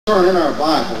Turn in our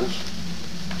Bibles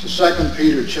to 2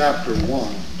 Peter chapter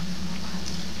 1.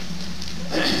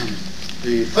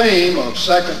 The theme of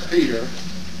 2 Peter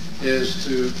is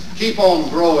to keep on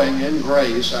growing in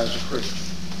grace as a Christian.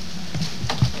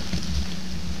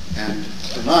 And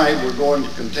tonight we're going to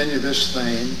continue this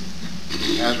theme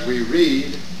as we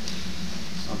read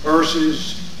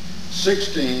verses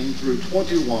 16 through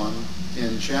 21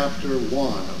 in chapter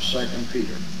 1 of 2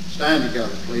 Peter. Stand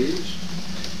together, please.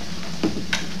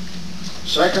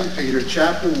 2 Peter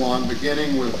chapter 1,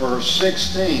 beginning with verse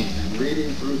 16 and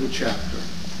reading through the chapter.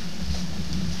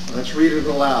 Let's read it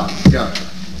aloud together.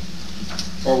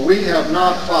 For we have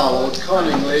not followed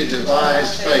cunningly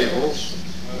devised fables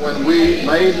when we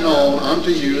made known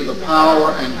unto you the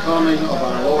power and coming of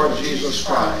our Lord Jesus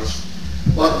Christ,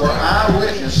 but were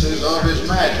eyewitnesses of his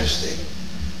majesty.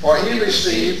 For he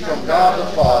received from God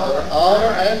the Father honor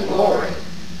and glory,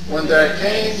 when there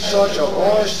came such a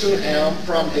voice to him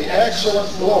from the excellent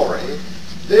glory,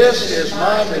 This is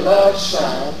my beloved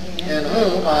Son, in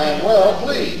whom I am well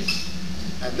pleased.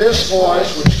 And this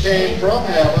voice which came from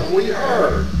heaven we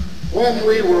heard, when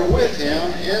we were with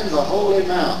him in the holy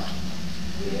mount.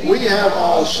 We have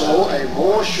also a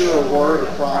more sure word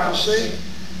of prophecy,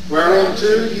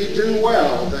 whereunto ye do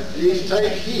well that ye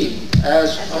take heed,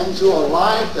 as unto a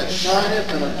light that shineth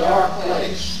in a dark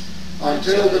place,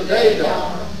 until the day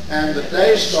dawn, and the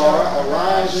day star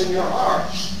arise in your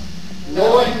hearts,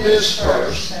 knowing this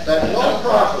first, that no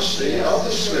prophecy of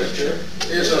the Scripture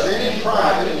is of any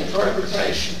private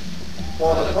interpretation.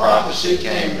 For the prophecy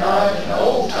came not in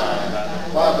old time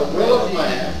by the will of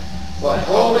man, but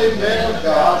holy men of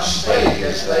God spake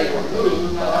as they were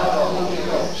moved by the Holy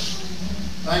Ghost.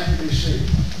 Thank you, be seated.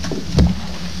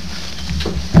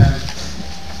 And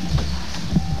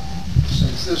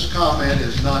since this comment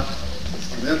is not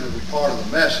an integral part of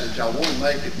the message, I want to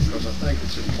make it because I think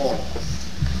it's important.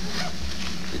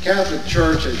 The Catholic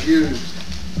Church has used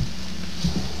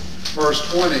verse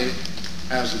 20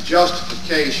 as a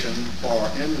justification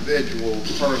for individual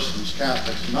persons,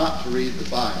 Catholics, not to read the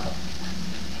Bible.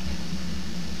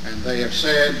 And they have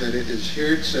said that it is,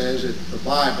 here it says that the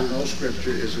Bible, no Scripture,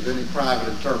 is of any private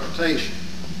interpretation.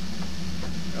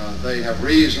 They have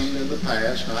reasoned in the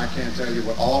past, and I can't tell you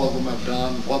what all of them have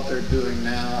done, what they're doing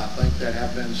now. I think there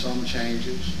have been some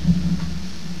changes.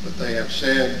 But they have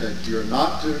said that you're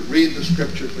not to read the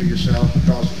Scripture for yourself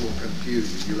because it will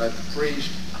confuse you. You let the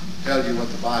priest tell you what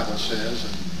the Bible says,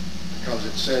 and because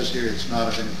it says here it's not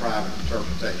of any private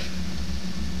interpretation.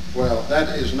 Well,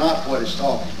 that is not what it's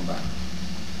talking about.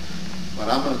 But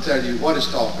I'm going to tell you what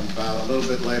it's talking about a little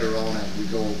bit later on as we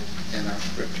go in our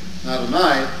Scripture. Now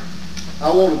tonight,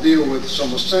 I want to deal with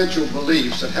some essential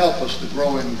beliefs that help us to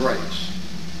grow in grace.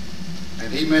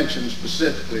 And he mentioned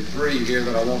specifically 3 here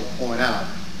that I want to point out.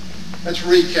 Let's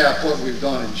recap what we've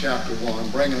done in chapter 1,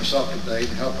 bringing us up to date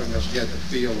and helping us get the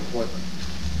feel of what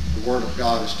the Word of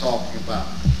God is talking about.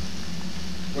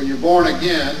 When you're born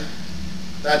again,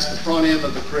 that's the front end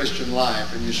of the Christian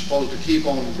life, and you're supposed to keep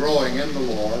on growing in the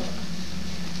Lord.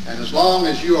 And as long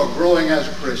as you are growing as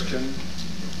a Christian,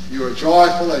 you are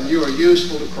joyful and you are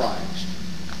useful to Christ.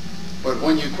 But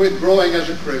when you quit growing as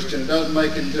a Christian, it doesn't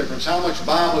make any difference how much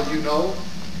Bible you know,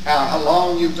 how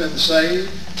long you've been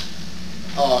saved,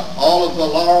 all of the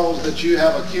laurels that you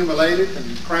have accumulated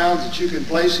and crowns that you can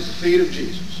place at the feet of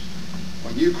Jesus.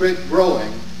 When you quit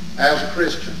growing as a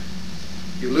Christian,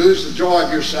 you lose the joy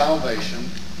of your salvation,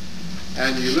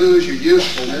 and you lose your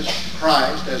usefulness to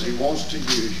Christ as he wants to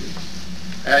use you.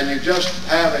 And you just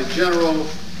have a general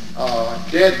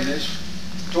deadness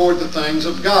toward the things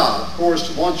of God. Of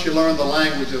course, once you learn the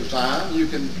language of time, you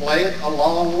can play it a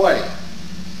long way.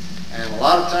 And a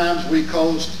lot of times we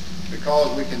coast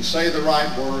because we can say the right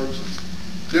words,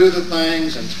 and do the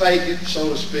things, and fake it, so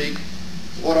to speak.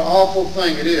 What an awful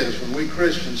thing it is when we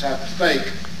Christians have to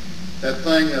fake that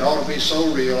thing that ought to be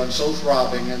so real and so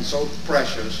throbbing and so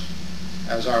precious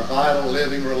as our vital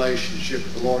living relationship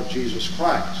with the Lord Jesus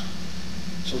Christ.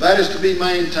 So that is to be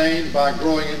maintained by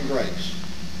growing in grace.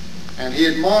 And he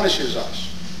admonishes us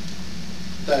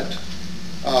that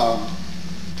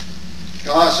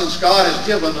since God has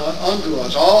given unto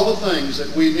us all the things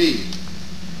that we need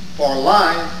for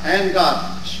life and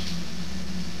godliness,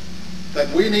 that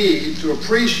we need to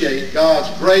appreciate God's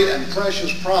great and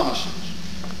precious promises,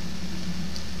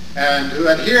 and to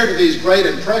adhere to these great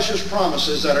and precious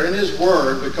promises that are in his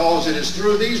Word, because it is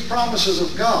through these promises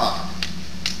of God,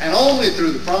 and only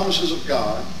through the promises of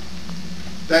God,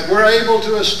 that we're able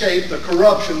to escape the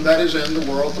corruption that is in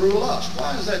the world through lust.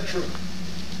 Why is that true?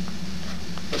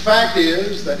 The fact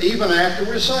is that even after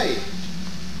we're saved,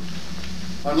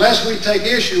 unless we take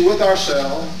issue with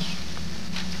ourselves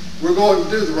we're going to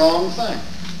do the wrong thing.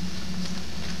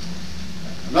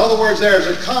 In other words, there's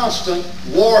a constant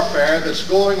warfare that's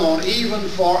going on even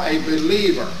for a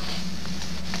believer.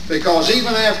 Because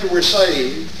even after we're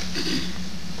saved,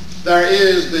 there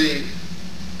is the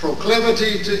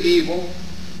proclivity to evil,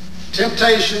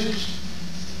 temptations,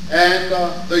 and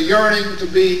the yearning to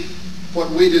be what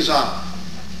we desire.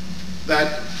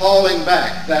 That falling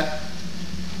back, that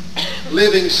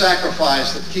living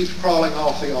sacrifice that keeps crawling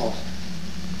off the altar.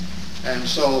 And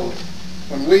so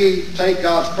when we take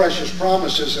God's precious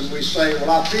promises and we say,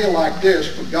 well, I feel like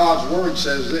this, but God's Word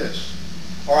says this.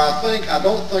 Or I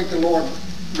don't think the Lord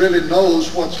really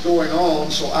knows what's going on,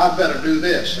 so I better do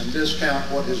this and discount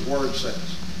what His Word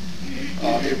says.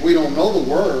 If we don't know the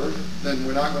Word, then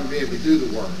we're not going to be able to do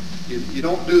the Word. You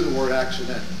don't do the Word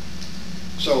accidentally.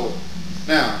 So,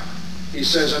 now, he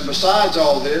says, and besides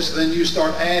all this, then you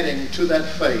start adding to that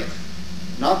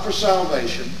faith, not for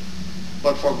salvation,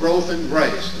 but for growth in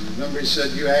grace. And remember he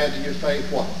said you add to your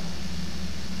faith what?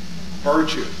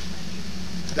 Virtue.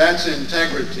 That's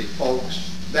integrity,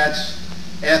 folks. That's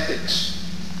ethics.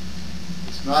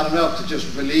 It's not enough to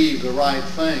just believe the right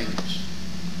things.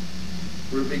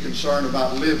 We'll be concerned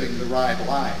about living the right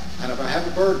life. And if I have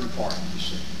a burden for it, you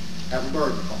see. Have a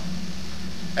burden for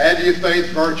it. Add to your faith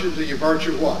virtue. To your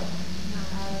virtue what?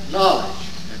 Knowledge.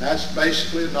 And that's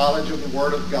basically the knowledge of the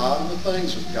Word of God and the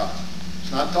things of God.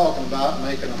 It's not talking about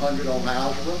making 100 on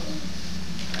algebra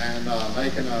and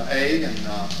making an A in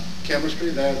chemistry.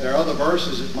 There are other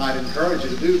verses that might encourage you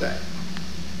to do that.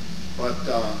 But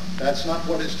that's not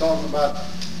what it's talking about.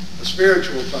 The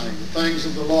spiritual thing, the things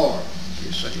of the Lord,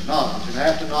 you see, knowledge. And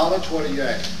after knowledge, what do you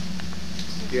add?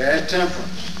 You add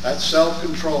temperance. That's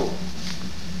self-control.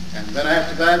 And then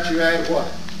after that, you add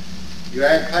what? You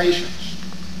add patience.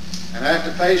 And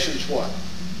after patience, what?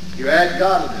 You add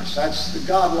godliness. That's the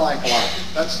godlike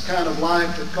life. That's the kind of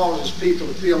life that causes people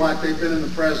to feel like they've been in the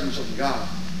presence of God.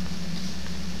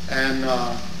 And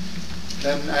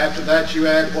then after that you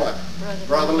add what?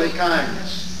 Brotherly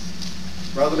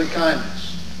kindness. Brotherly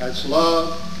kindness. That's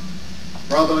love.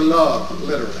 Brotherly love,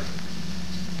 literally.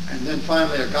 And then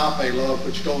finally agape love,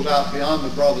 which goes out beyond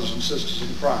the brothers and sisters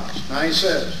in Christ. Now he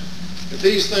says, if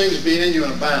these things be in you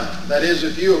and abound, that is,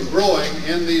 if you are growing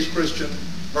in these Christian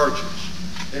virtues,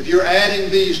 if you're adding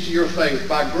these to your faith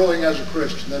by growing as a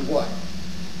Christian, then what?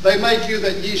 They make you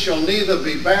that ye shall neither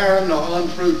be barren nor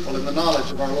unfruitful in the knowledge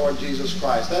of our Lord Jesus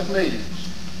Christ. That means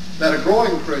that a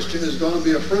growing Christian is going to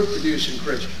be a fruit-producing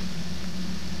Christian.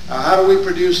 How do we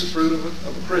produce the fruit of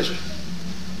a Christian?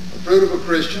 The fruit of a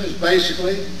Christian is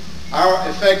basically our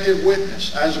effective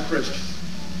witness as a Christian.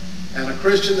 And a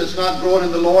Christian that's not growing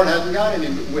in the Lord hasn't got any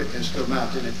witness to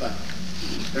amount to anything.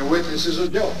 Their witness is a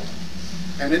joke.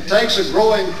 And it takes a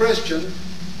growing Christian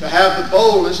to have the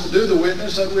boldness to do the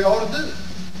witness that we ought to do,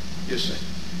 you see.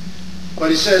 But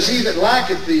he says, he that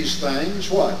lacketh these things,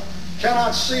 what?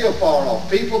 Cannot see afar off.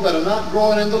 People that are not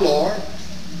growing in the Lord,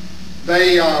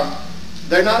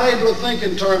 they're not able to think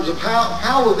in terms of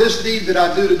how will this deed that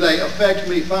I do today affect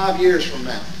me 5 years from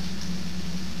now.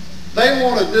 They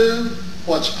want to do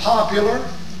what's popular,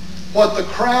 what the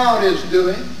crowd is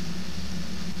doing.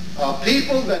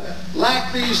 People that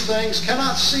lack these things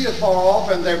cannot see afar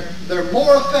off, and they're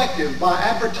more effective by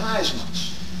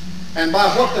advertisements and by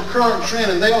what the current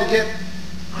trend, and they'll get,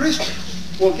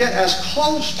 Christians will get as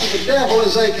close to the devil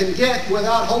as they can get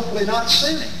without hopefully not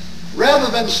sinning,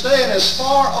 rather than staying as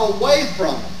far away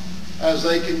from it as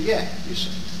they can get, you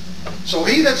see. So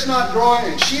he that's not growing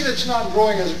and she that's not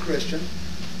growing as a Christian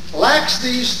lacks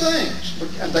these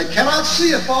things, and they cannot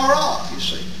see afar off, you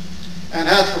see, and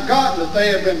hath forgotten that they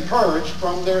have been purged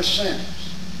from their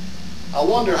sins. I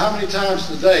wonder how many times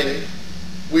today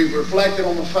we've reflected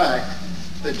on the fact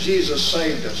that Jesus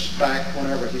saved us back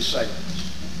whenever he saved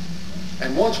us.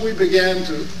 And once we begin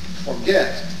to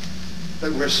forget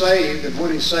that we're saved and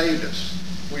when he saved us,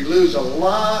 we lose a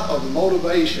lot of the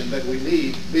motivation that we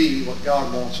need to be what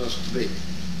God wants us to be.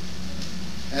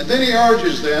 And then he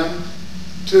urges them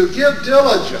to give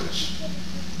diligence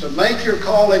to make your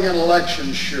calling and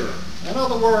election sure. In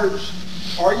other words,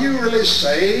 are you really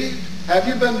saved? Have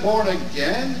you been born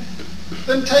again?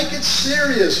 Then take it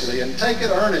seriously and take it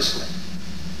earnestly.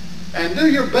 And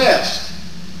do your best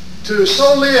to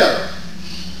so live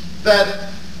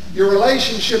that your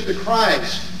relationship to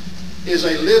Christ is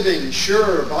a living,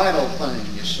 sure, vital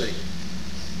thing, you see.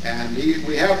 And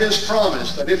we have this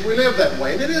promise that if we live that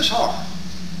way, and it is hard,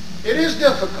 it is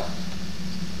difficult,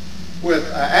 with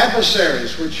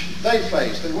adversaries which they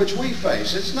face and which we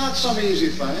face. It's not some easy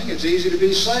thing. It's easy to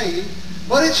be saved,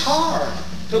 but it's hard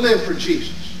to live for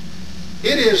Jesus.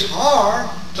 It is hard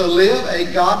to live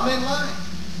a godly life.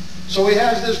 So he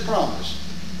has this promise.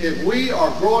 If we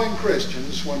are growing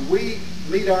Christians, when we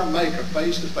meet our Maker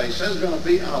face to face, there's going to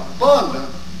be an abundant,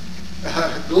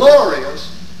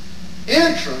 glorious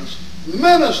entrance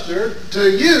ministered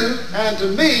to you and to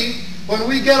me when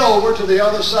we get over to the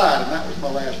other side. And that was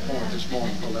my last point this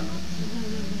morning, Belinda.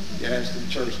 Yes, the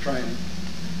church training.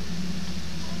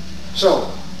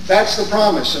 So, that's the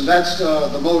promise, and that's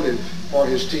the motive for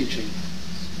his teaching.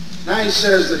 Now he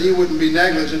says that he wouldn't be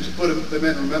negligent to put them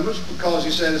in remembrance, because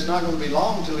he said it's not going to be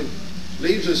long until he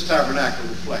leaves this tabernacle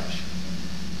of flesh.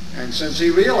 And since he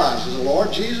realizes the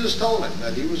Lord Jesus told him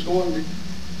that he was going to,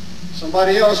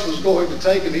 somebody else was going to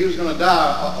take him, he was going to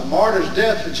die a martyr's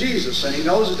death for Jesus, and he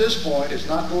knows at this point it's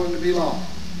not going to be long.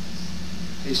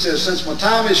 He says, since my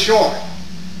time is short,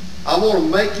 I want to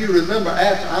make you remember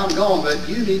after I'm gone that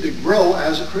you need to grow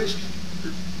as a Christian.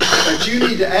 That you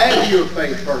need to add to your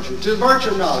faith virtue, to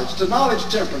virtue knowledge, to knowledge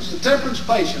temperance, to temperance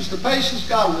patience, to patience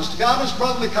godliness, to godliness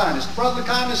brotherly kindness, to brotherly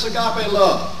kindness agape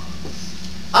love.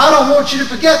 I don't want you to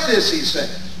forget this, he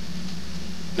says.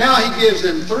 Now he gives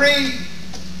them 3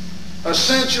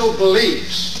 essential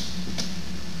beliefs.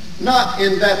 Not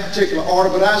in that particular order,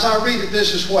 but as I read it,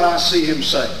 this is what I see him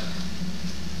say.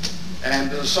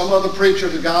 And some other preacher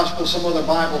of the gospel, some other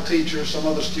Bible teacher, some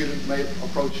other student may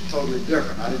approach it totally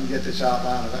different. I didn't get this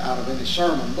outline out of any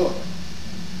sermon book.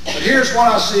 But here's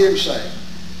what I see him say.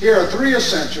 Here are 3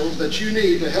 essentials that you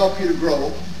need to help you to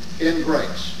grow in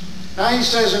grace. Now he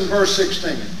says in verse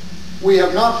 16, we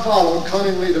have not followed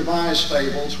cunningly devised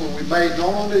fables when we made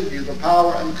known unto you the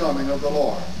power and coming of the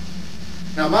Lord.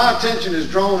 Now my attention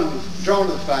is drawn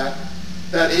to the fact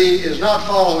that he is not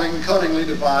following cunningly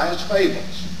devised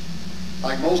fables.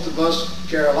 Like most of us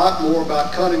care a lot more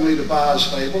about cunningly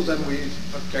devised fables than we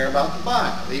care about the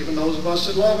Bible, even those of us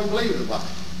that love and believe the Bible.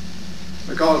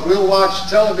 Because we'll watch a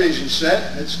television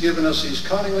set, and it's given us these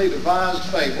cunningly devised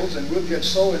fables, and we'll get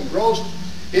so engrossed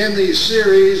in these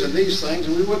series and these things,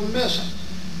 and we wouldn't miss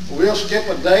them. We'll skip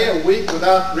a day, a week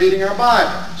without reading our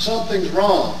Bible. Something's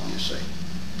wrong, you see.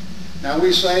 Now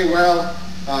we say, well,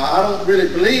 I don't really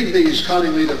believe these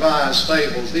cunningly devised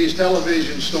fables, these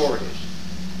television stories.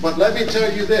 But let me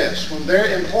tell you this, when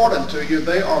they're important to you,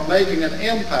 they are making an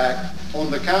impact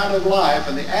on the kind of life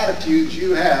and the attitudes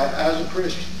you have as a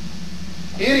Christian.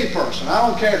 Any person, I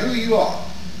don't care who you are,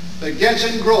 that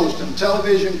gets engrossed in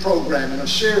television program in a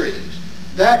series,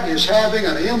 that is having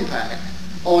an impact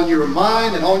on your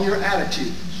mind and on your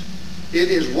attitudes. It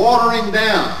is watering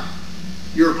down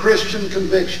your Christian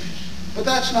convictions. But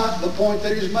that's not the point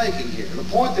that he's making here. The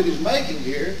point that he's making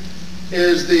here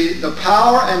is the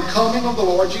power and coming of the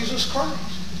Lord Jesus Christ.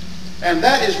 And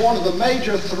that is one of the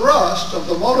major thrusts of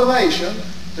the motivation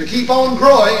to keep on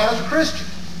growing as a Christian.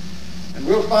 And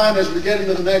we'll find as we get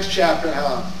into the next chapter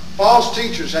how false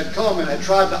teachers had come and had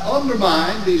tried to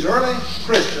undermine these early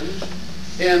Christians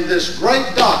in this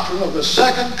great doctrine of the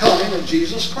second coming of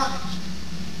Jesus Christ.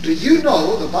 Do you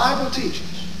know the Bible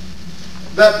teaches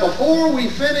that before we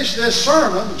finish this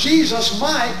sermon, Jesus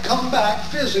might come back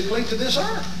physically to this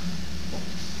earth?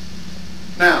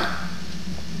 Now,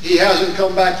 he hasn't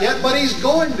come back yet, but he's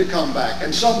going to come back.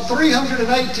 And some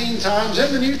 318 times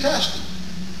in the New Testament,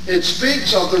 it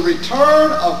speaks of the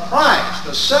return of Christ,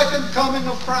 the second coming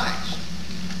of Christ.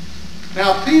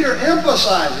 Now, Peter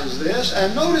emphasizes this,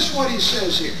 and notice what he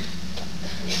says here.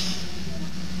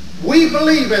 We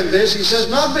believe in this, he says,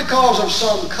 not because of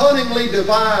some cunningly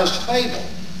devised fable,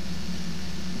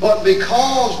 but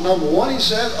because, number one, he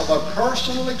says, of a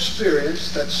personal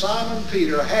experience that Simon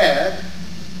Peter had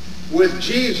with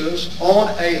Jesus on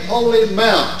a holy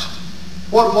mount.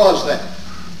 What was that?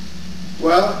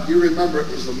 Well, you remember it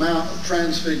was the Mount of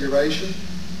Transfiguration,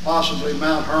 possibly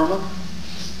Mount Hermon,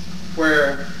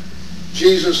 where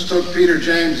Jesus took Peter,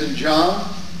 James, and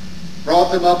John,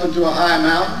 brought them up into a high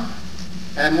mountain,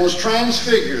 and was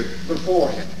transfigured before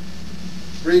him.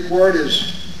 Greek word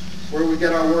is where we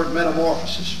get our word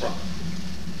metamorphosis from.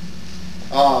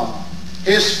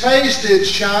 His face did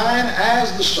shine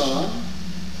as the sun,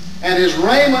 and his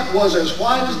raiment was as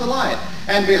white as the light.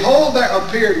 And behold, there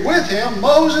appeared with him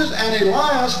Moses and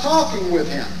Elias talking with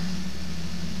him.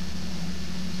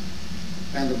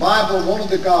 And the Bible, one of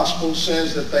the Gospels,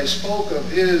 says that they spoke of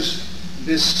his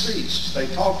decease. They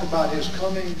talked about his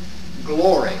coming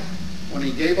glory when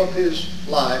he gave up his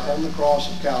life on the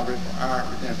cross of Calvary for our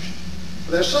redemption.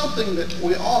 But there's something that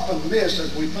we often miss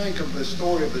as we think of the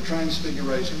story of the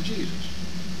transfiguration of Jesus.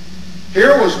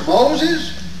 Here was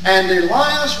Moses and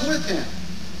Elias with him,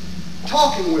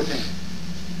 talking with him.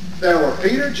 There were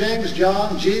Peter, James,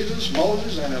 John, Jesus,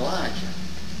 Moses, and Elijah.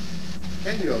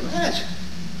 Can you imagine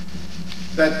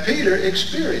that Peter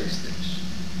experienced this?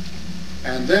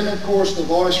 And then, of course, the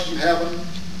voice from heaven,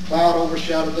 cloud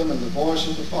overshadowed them, and the voice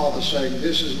of the Father saying,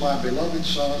 "This is my beloved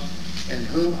Son, in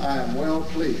whom I am well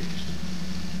pleased."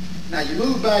 Now, you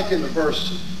move back into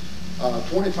verse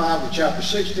 25 of chapter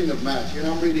 16 of Matthew,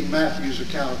 and I'm reading Matthew's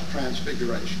account of the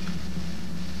Transfiguration.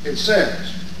 It says,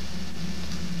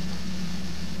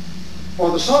 "For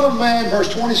the Son of Man," verse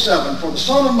 27, "For the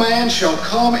Son of Man shall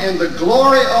come in the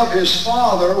glory of his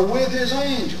Father with his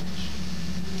angels."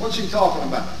 What's he talking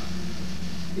about?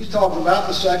 He's talking about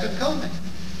the second coming,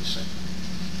 you see.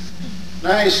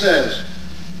 Now he says,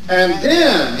 "And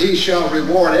then he shall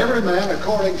reward every man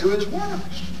according to his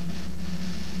works."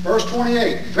 Verse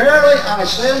 28, "Verily I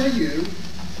say unto you,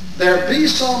 there be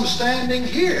some standing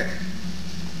here,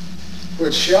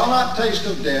 which shall not taste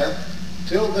of death,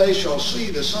 till they shall see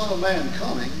the Son of Man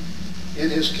coming in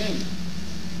his kingdom."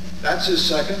 That's his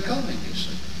second coming, you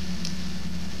see.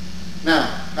 Now,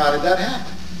 how did that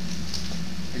happen?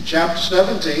 In chapter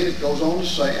 17, it goes on to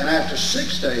say, "And after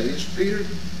 6 days,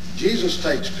 Jesus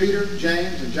takes Peter,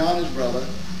 James, and John his brother,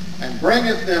 and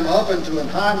bringeth them up into an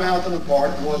high mountain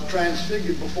apart, and was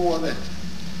transfigured before them."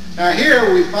 Now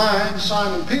here we find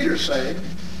Simon Peter saying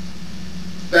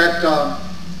that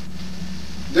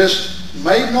this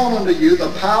made known unto you the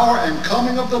power and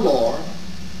coming of the Lord,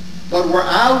 but were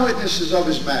eyewitnesses of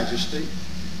his majesty.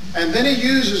 And then he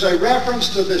uses a reference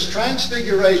to this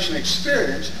transfiguration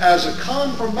experience as a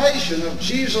confirmation of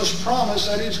Jesus' promise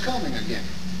that he's coming again.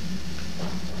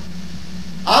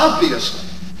 Obviously,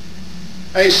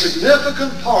 a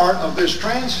significant part of this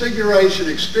transfiguration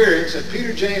experience that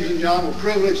Peter, James, and John were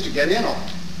privileged to get in on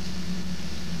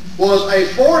was a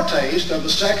foretaste of the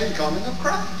second coming of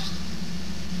Christ.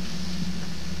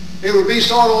 It would be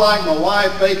sort of like my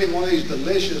wife baking one of these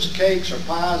delicious cakes or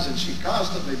pies, and she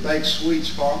constantly bakes sweets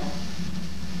for me.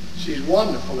 She's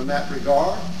wonderful in that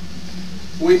regard.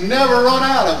 We never run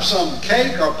out of some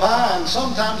cake or pie, and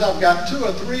sometimes I've got 2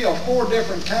 or 3 or 4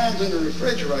 different kinds in the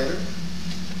refrigerator.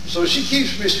 So she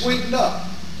keeps me sweetened up.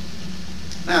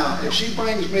 Now, if she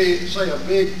brings me, say, a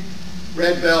big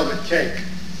red velvet cake,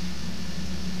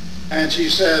 and she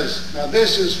says, "Now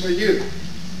this is for you,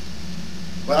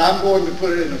 but I'm going to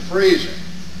put it in the freezer,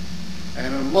 and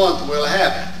in a month we'll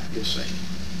have it," you see.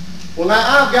 Well,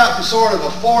 now I've gotten sort of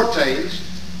a foretaste.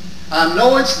 I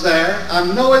know it's there. I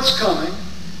know it's coming,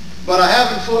 but I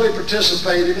haven't fully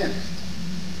participated in it.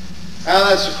 Now,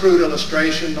 that's a crude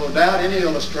illustration. No doubt any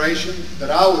illustration that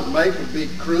I would make would be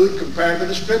crude compared to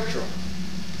the scriptural.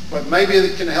 But maybe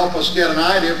it can help us get an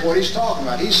idea of what he's talking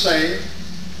about. He's saying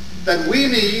that we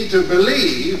need to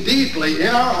believe deeply in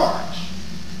our hearts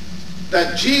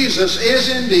that Jesus is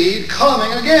indeed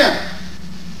coming again.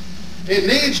 It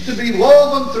needs to be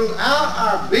woven throughout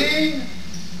our being,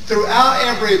 throughout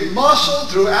every muscle,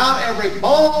 throughout every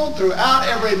bone, throughout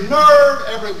every nerve,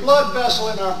 every blood vessel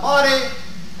in our body,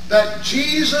 that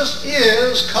Jesus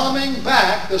is coming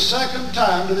back the second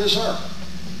time to this earth.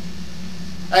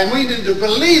 And we need to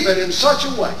believe it in such a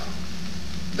way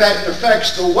that it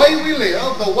affects the way we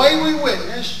live, the way we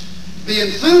witness, the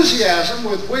enthusiasm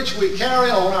with which we carry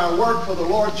on our work for the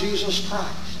Lord Jesus Christ.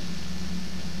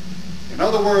 In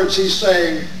other words, he's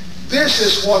saying, this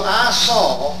is what I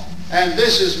saw, and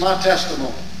this is my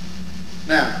testimony.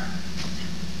 Now,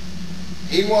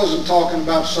 he wasn't talking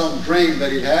about some dream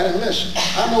that he had. And listen,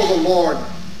 I know the Lord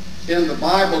in the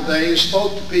Bible days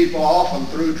spoke to people often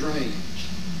through dreams.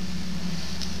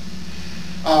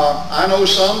 I know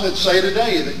some that say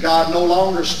today that God no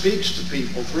longer speaks to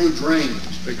people through dreams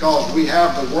because we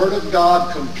have the Word of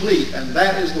God complete, and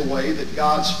that is the way that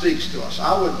God speaks to us.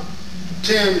 I would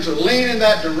tend to lean in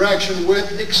that direction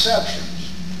with exceptions.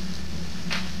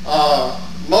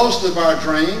 Most of our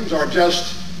dreams are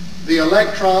just the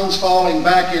electrons falling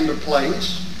back into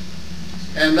place,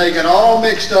 and they get all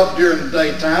mixed up during the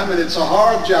daytime, and it's a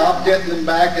hard job getting them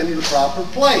back into the proper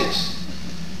place.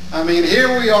 I mean,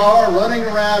 here we are running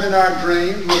around in our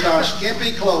dreams with our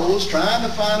skimpy clothes, trying to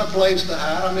find a place to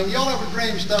hide. I mean, y'all ever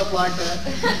dream stuff like that?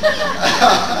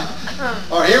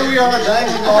 Or here we are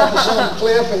dangling off of some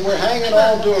cliff, and we're hanging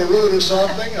on to a root or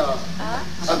something.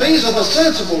 These are the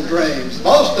sensible dreams.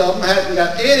 Most of them haven't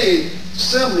got any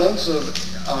semblance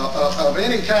of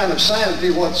any kind of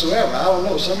sanity whatsoever. I don't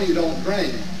know, some of you don't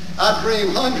dream. I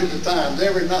dream hundreds of times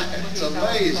every night. It's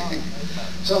amazing.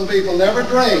 Some people never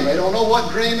dream. They don't know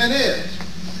what dreaming is.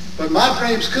 But my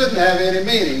dreams couldn't have any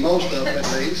meaning, most of them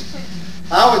at least.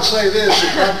 I would say this,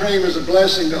 that my dream is a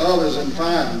blessing to others and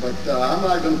fine, but I'm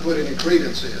not going to put any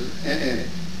credence in it.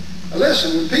 Now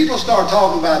listen, when people start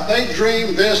talking about they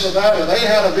dreamed this or that, or they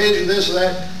had a vision this or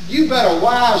that, you better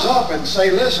wise up and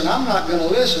say, listen, I'm not going to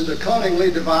listen to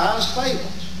cunningly devised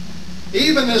fables.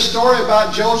 Even this story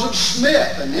about Joseph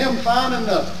Smith and him finding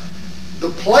the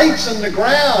plates in the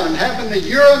ground and having the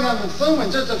Urim and the Thummim.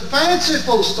 It's a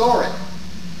fanciful story.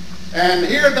 And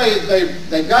here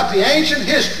they've got the ancient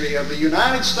history of the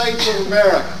United States of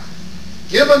America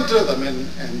given to them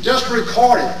and just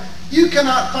recorded. You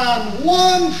cannot find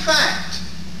one fact,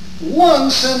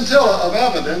 one scintilla of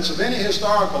evidence of any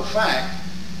historical fact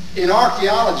in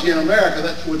archaeology in America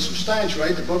that would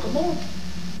substantiate the Book of Mormon.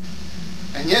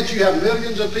 And yet you have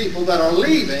millions of people that are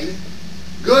leaving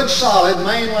good, solid,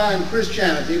 mainline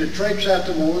Christianity to traipse out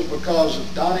to Moors because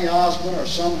of Donny Osmond or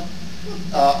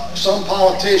some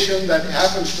politician that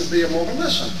happens to be a Mormon.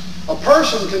 Listen, a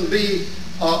person can be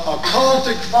a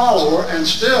cultic follower and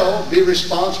still be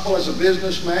responsible as a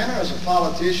businessman or as a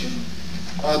politician.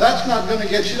 That's not going to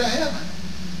get you to heaven.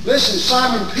 Listen,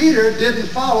 Simon Peter didn't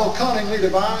follow cunningly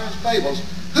devised fables.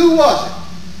 Who was it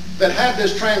that had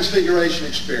this transfiguration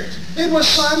experience? It was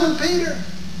Simon Peter.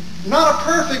 Not a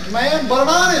perfect man, but an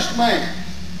honest man.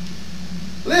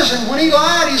 Listen, when he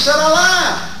lied, he said, I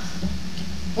lied.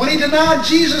 When he denied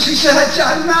Jesus, he said,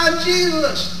 I denied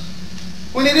Jesus.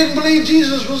 When he didn't believe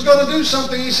Jesus was going to do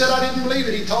something, he said, I didn't believe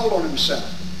it. He told on himself.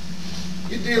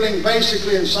 You're dealing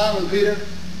basically in Simon Peter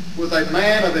with a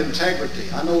man of integrity.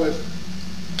 I know if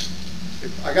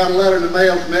I got a letter in the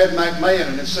mail from Ed McMahon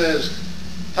and it says,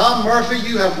 Tom Murphy,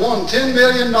 you have won $10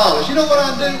 million. You know what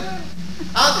I do?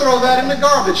 I throw that in the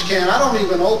garbage can. I don't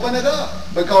even open it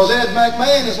up because Ed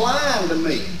McMahon is lying to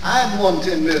me. I hadn't won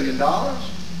 $10 million.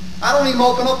 I don't even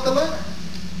open up the letter.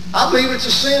 I believe it's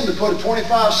a sin to put a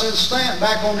 25-cent stamp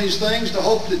back on these things to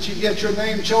hope that you get your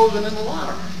name chosen in the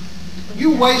lottery.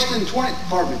 You wasting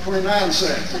 29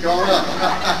 cents. Going up.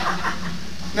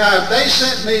 Now, if they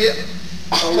sent me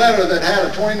a letter that had a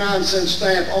 29-cent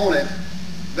stamp on it,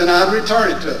 then I'd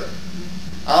return it to them.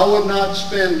 I would not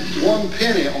spend one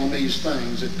penny on these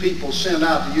things that people send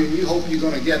out to you and you hope you're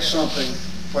going to get something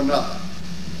for nothing.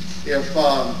 If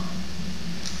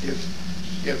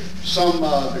some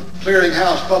the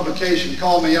clearinghouse publication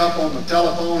called me up on the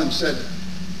telephone and said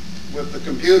with the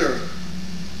computer,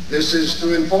 this is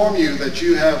to inform you that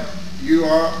you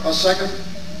are a second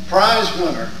prize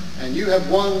winner and you have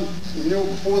won,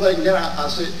 before they can get out, I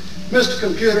said, Mr.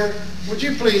 Computer, would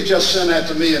you please just send that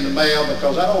to me in the mail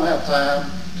because I don't have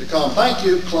time to come. Thank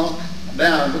you, clunk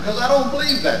down, because I don't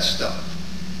believe that stuff.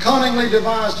 Cunningly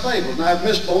devised fables. Now, if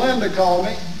Miss Belinda called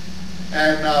me,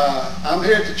 and I'm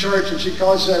here at the church, and she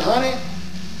called and said, honey,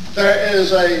 there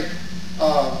is a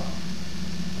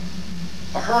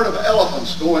herd of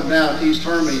elephants going down East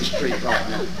Hermes Street right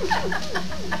now.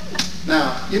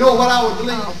 Now, you know what I would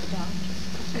believe?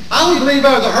 I would believe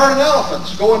there was a herd of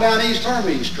elephants going down East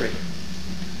Hermes Street.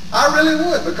 I really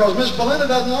would, because Miss Belinda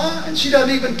doesn't lie, and she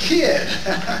doesn't even kid.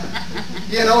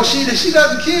 She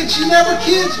doesn't kid. She never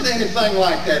kids anything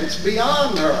like that. It's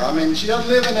beyond her. I mean, she doesn't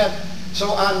live in that.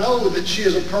 So I know that she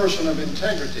is a person of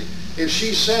integrity. If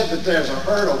she said that there's a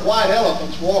herd of white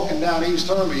elephants walking down East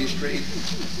Hermes Street,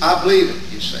 I believe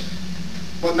it, you see.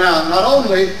 But now, not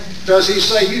only does he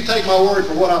say, you take my word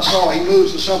for what I saw, he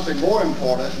moves to something more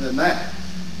important than that.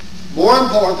 More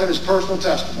important than his personal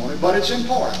testimony, but it's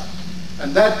important.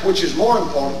 And that which is more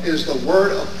important is the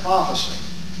word of prophecy,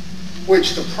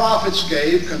 which the prophets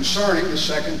gave concerning the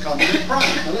second coming of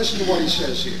Christ. Now listen to what he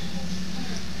says here.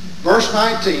 Verse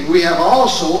 19, we have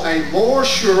also a more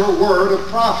sure word of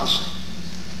prophecy.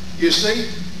 You see,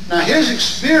 now his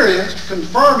experience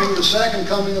confirming the second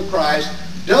coming of Christ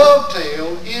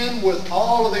dovetailed in with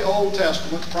all of the Old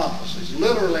Testament prophecies.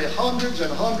 Literally hundreds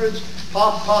and hundreds,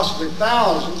 possibly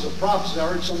thousands of prophecies. I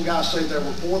heard some guy say there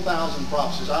were 4,000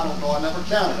 prophecies. I don't know. I never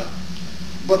counted them.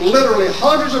 But literally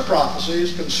hundreds of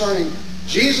prophecies concerning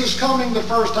Jesus coming the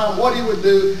first time, what he would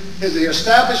do is the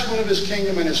establishment of his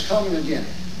kingdom and his coming again.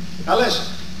 Now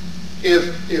listen,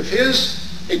 if his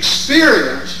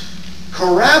experience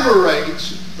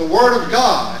corroborates the Word of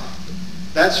God,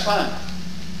 that's fine.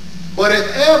 But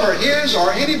if ever his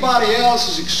or anybody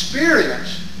else's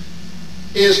experience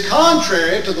is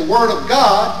contrary to the Word of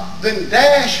God, then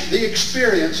dash the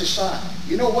experience aside.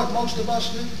 You know what most of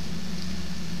us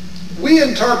do? We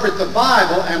interpret the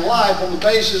Bible and life on the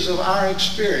basis of our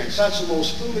experience. That's the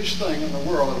most foolish thing in the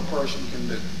world that a person can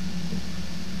do.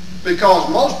 Because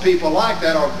most people like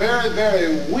that are very,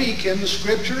 very weak in the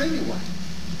Scripture anyway.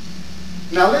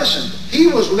 Now listen, he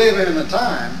was living in a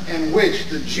time in which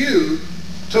the Jew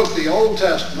took the Old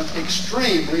Testament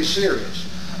extremely serious.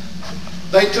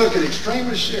 They took it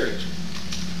extremely serious.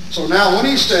 So now when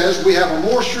he says we have a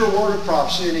more sure word of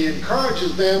prophecy, and he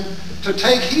encourages them to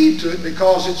take heed to it,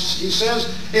 because he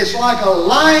says it's like a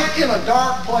light in a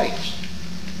dark place.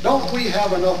 Don't we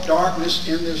have enough darkness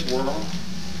in this world?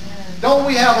 Don't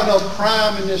we have enough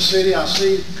crime in this city? I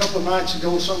see a couple of nights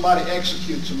ago somebody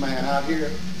executes a man out here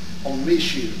on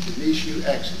Nishu, the Nishu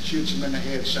exit, shoots him in the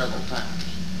head several times.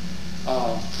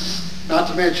 Not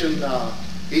to mention,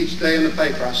 each day in the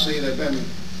paper I see there have been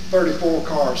 34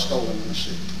 cars stolen in the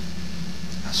city.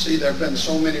 I see there have been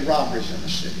so many robberies in the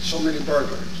city, so many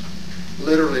burglaries.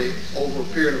 Literally, over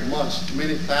a period of months,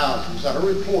 many thousands that are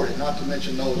reported, not to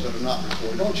mention those that are not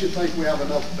reported. Don't you think we have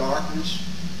enough darkness?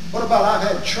 What about, I've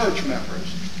had church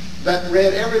members that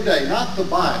read every day, not the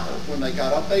Bible. When they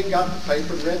got up, they got the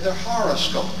paper and read their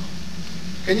horoscope.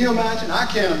 Can you imagine? I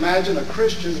can't imagine a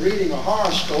Christian reading a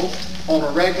horoscope on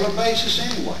a regular basis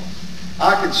anyway.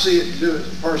 I could see it do it,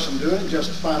 the person doing it just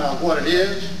to find out what it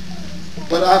is.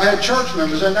 But I've had church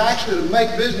members, and actually to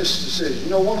make business decisions.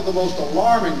 You know, one of the most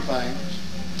alarming things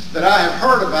that I have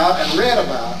heard about and read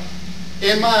about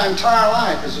in my entire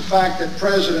life is the fact that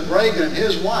President Reagan and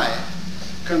his wife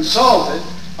consulted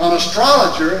an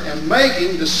astrologer in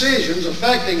making decisions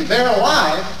affecting their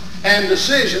life and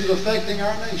decisions affecting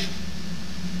our nation.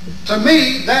 To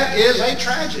me, that is a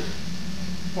tragedy.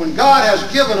 When God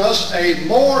has given us a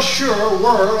more sure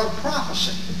word of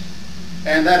prophecy.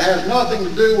 And that has nothing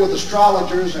to do with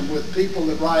astrologers and with people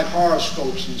that write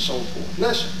horoscopes and so forth.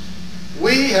 Listen,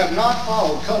 we have not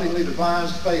followed cunningly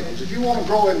devised fables. If you want to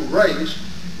grow in grace,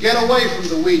 get away from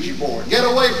the Ouija board. Get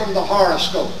away from the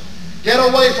horoscope. Get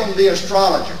away from the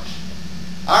astrologers.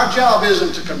 Our job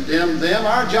isn't to condemn them.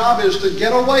 Our job is to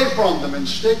get away from them and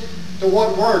stick to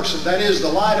what works, and that is the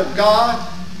light of God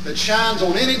that shines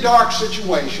on any dark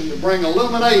situation to bring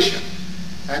illumination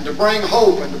and to bring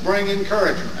hope and to bring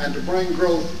encouragement and to bring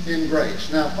growth in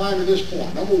grace. Now, finally, this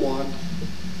point. Number one,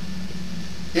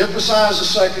 emphasize the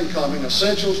second coming,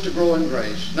 essentials to grow in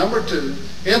grace. Number two,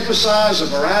 emphasize the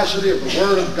veracity of the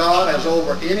Word of God as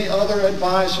over any other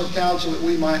advice or counsel that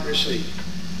we might receive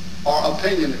or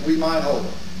opinion that we might hold.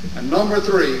 And number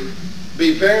three,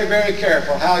 be very, very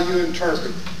careful how you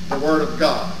interpret the Word of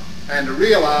God and to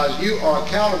realize you are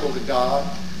accountable to God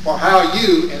for how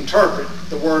you interpret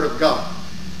the Word of God.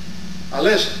 Now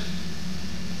listen,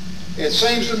 it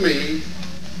seems to me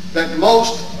that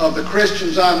most of the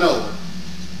Christians I know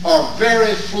are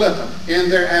very flippant in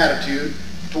their attitude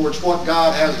towards what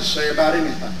God has to say about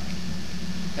anything.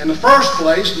 In the first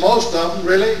place, most of them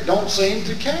really don't seem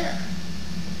to care.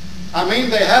 I mean,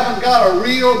 they haven't got a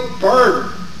real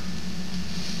burden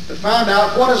to find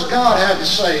out what does God have to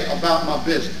say about my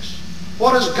business?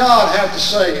 What does God have to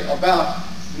say about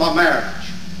my marriage?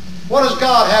 What does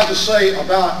God have to say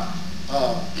about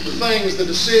the things, the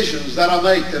decisions that I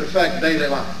make that affect daily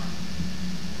life?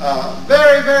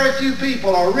 Very, very few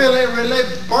people are really, really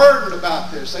burdened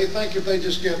about this. They think if they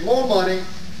just get more money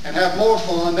and have more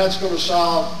fun, that's going to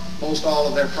solve most all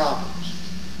of their problems.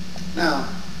 Now,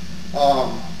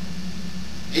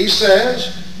 he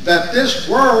says that this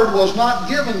word was not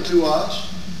given to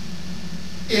us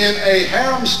in a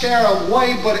harum-scarum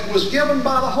way, but it was given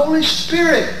by the Holy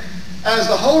Spirit as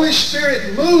the Holy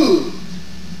Spirit moved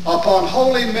upon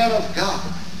holy men of God.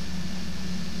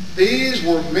 These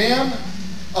were men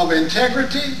of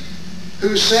integrity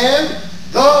who said,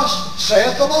 "Thus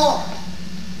saith the Lord."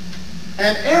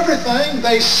 And everything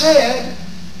they said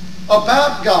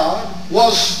about God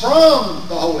was from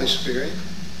the Holy Spirit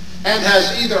and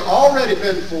has either already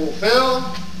been fulfilled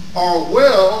or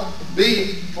will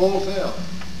be fulfilled.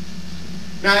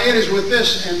 Now, it is with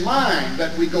this in mind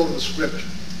that we go to the Scripture.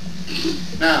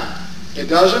 Now, it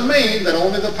doesn't mean that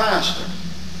only the pastor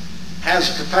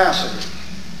has the capacity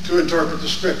to interpret the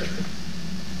Scripture.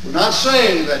 We're not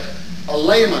saying that a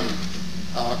layman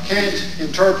can't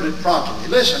interpret it properly.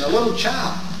 Listen, a little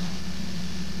child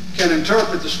can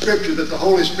interpret the Scripture that the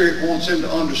Holy Spirit wants him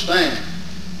to understand.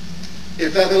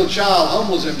 If that little child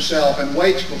humbles himself and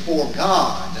waits before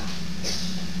God.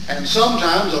 And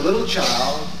sometimes a little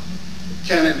child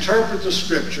can interpret the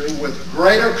Scripture with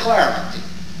greater clarity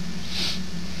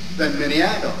than many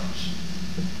adults.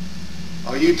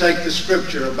 Or you take the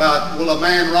Scripture about, will a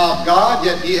man rob God?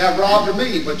 Yet ye have robbed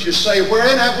me. But you say,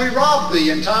 wherein have we robbed thee?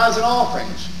 In tithes and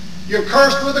offerings. You're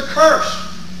cursed with a curse.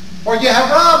 For you have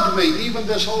robbed me, even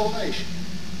this whole nation.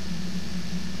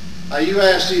 Now you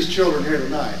ask these children here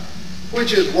tonight,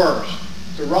 which is worse,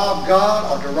 to rob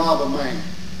God or to rob a man?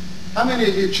 How many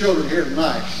of you children here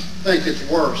tonight think it's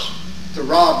worse to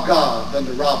rob God than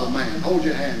to rob a man? Hold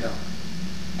your hand up.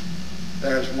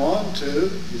 There's one,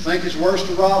 two. You think it's worse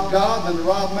to rob God than to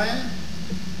rob man?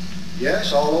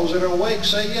 Yes, all those that are awake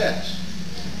say yes.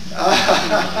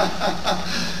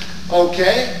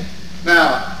 Okay.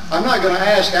 Now, I'm not going to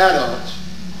ask adults,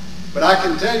 but I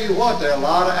can tell you what, there are a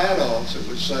lot of adults that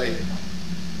would say,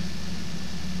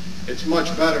 It's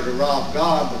much better to rob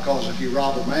God, because if you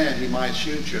rob a man, he might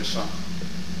shoot you or something.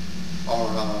 Or,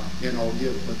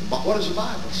 what does the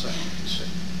Bible say, you see?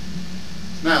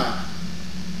 Now,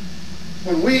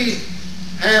 when we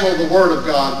handle the Word of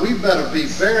God, we better be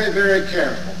very, very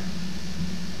careful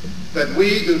that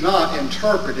we do not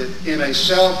interpret it in a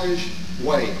selfish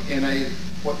way, in a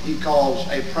what he calls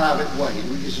a private way.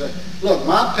 We can say, look,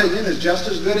 my opinion is just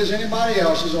as good as anybody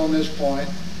else's on this point.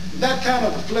 That kind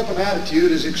of a flippant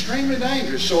attitude is extremely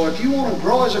dangerous. So if you want to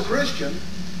grow as a Christian,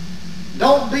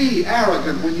 don't be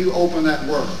arrogant when you open that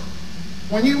Word.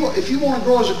 If you want to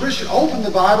grow as a Christian, open the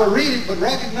Bible, read it, but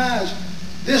recognize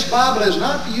this Bible is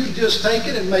not for you to just take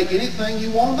it and make anything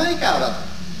you want to make out of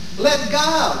it. Let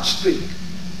God speak.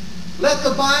 Let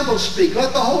the Bible speak.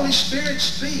 Let the Holy Spirit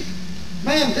speak.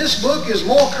 Man, this book is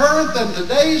more current than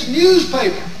today's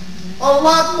newspaper. A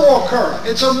lot more current.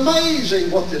 It's amazing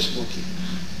what this book is.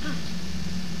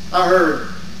 I heard,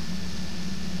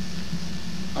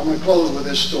 I'm going to close with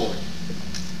this story.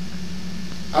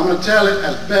 I'm going to tell it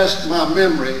as best my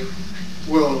memory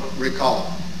will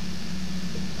recall.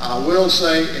 I will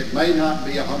say it may not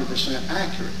be 100%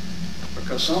 accurate,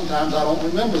 because sometimes I don't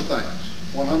remember things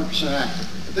 100% accurate.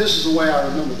 But this is the way I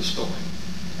remember the story.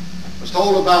 I was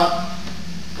told about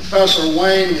Professor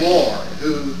Wayne Ward,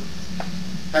 who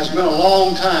has been a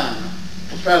long time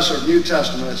professor of New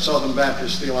Testament at Southern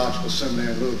Baptist Theological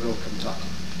Seminary in Louisville, Kentucky.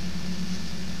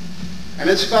 And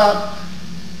it's about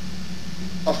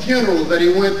a funeral that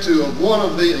he went to of one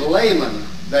of the laymen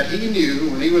that he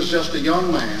knew when he was just a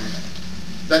young man,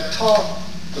 that taught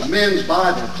the men's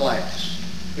Bible class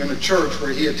in a church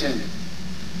where he attended.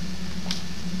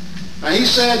 Now he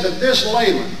said that this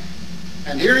layman,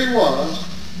 and here he was,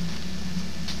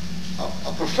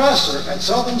 a professor at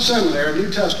Southern Seminary,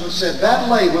 New Testament, said that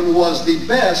layman was the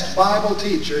best Bible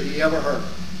teacher he ever heard.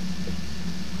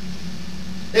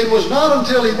 It was not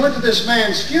until he went to this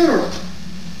man's funeral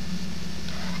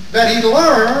that he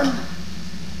learned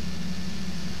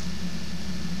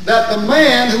that the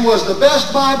man who was the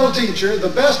best Bible teacher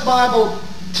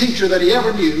that he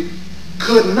ever knew,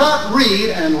 could not read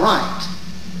and write.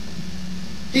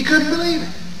 He couldn't believe it.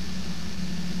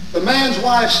 The man's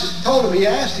wife told him,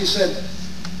 he said,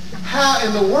 how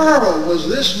in the world was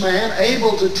this man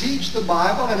able to teach the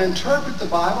Bible and interpret the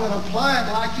Bible and apply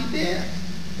it like he did?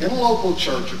 In a local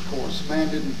church, of course. The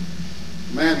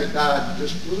man that died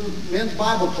just was a men's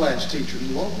Bible class teacher in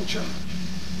the local church.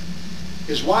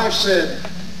 His wife said,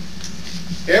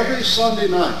 every Sunday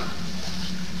night,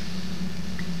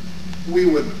 we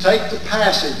would take the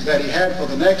passage that he had for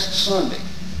the next Sunday.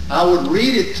 I would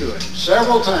read it to him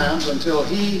several times until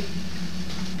he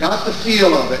got the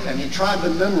feel of it, and he tried to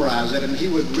memorize it, and he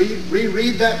would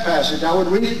reread that passage. I would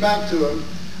read it back to him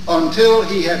until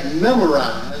he had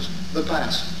memorized the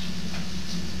passage.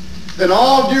 Then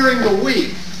all during the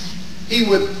week, he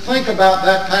would think about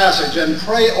that passage and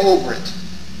pray over it.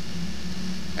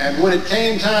 And when it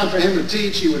came time for him to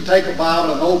teach, he would take a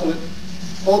Bible and open it,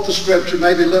 quote the scripture,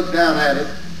 maybe look down at it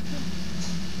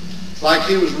like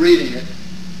he was reading it.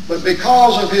 But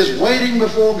because of his waiting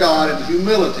before God in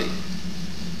humility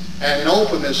and in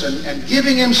openness and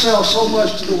giving himself so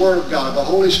much to the Word of God, the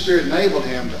Holy Spirit enabled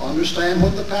him to understand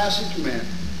what the passage meant,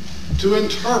 to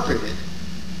interpret it,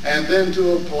 and then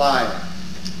to apply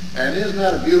it. And isn't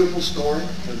that a beautiful story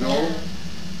to know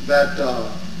that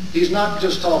he's not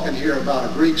just talking here about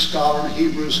a Greek scholar, a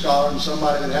Hebrew scholar, and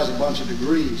somebody that has a bunch of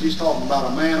degrees. He's talking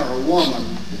about a man or a woman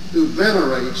who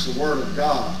venerates the Word of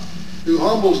God, who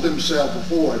humbles themselves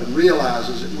before it and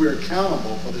realizes that we're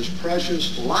accountable for this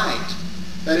precious light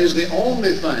that is the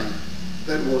only thing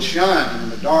that will shine in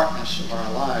the darkness of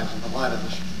our lives, in the light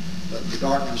of the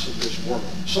darkness of this world.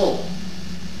 So,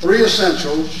 3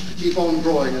 essentials to keep on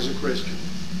growing as a Christian.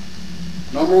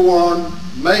 Number 1,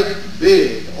 make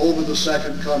big over the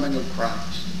second coming of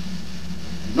Christ.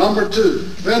 Number 2,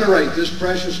 venerate this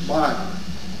precious Bible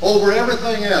over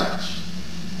everything else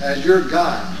as your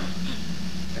guide.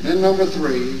 And then number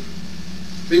 3,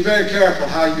 be very careful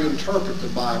how you interpret the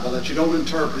Bible, that you don't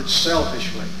interpret it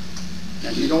selfishly.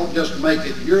 And you don't just make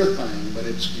it your thing, but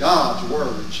it's God's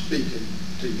Word speaking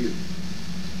to you.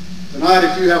 Tonight,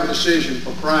 if you have a decision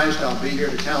for Christ, I'll be here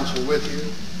to counsel with you,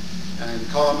 and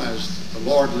come as the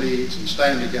Lord leads, and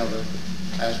stand together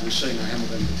as we sing a hymn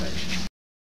of invitation.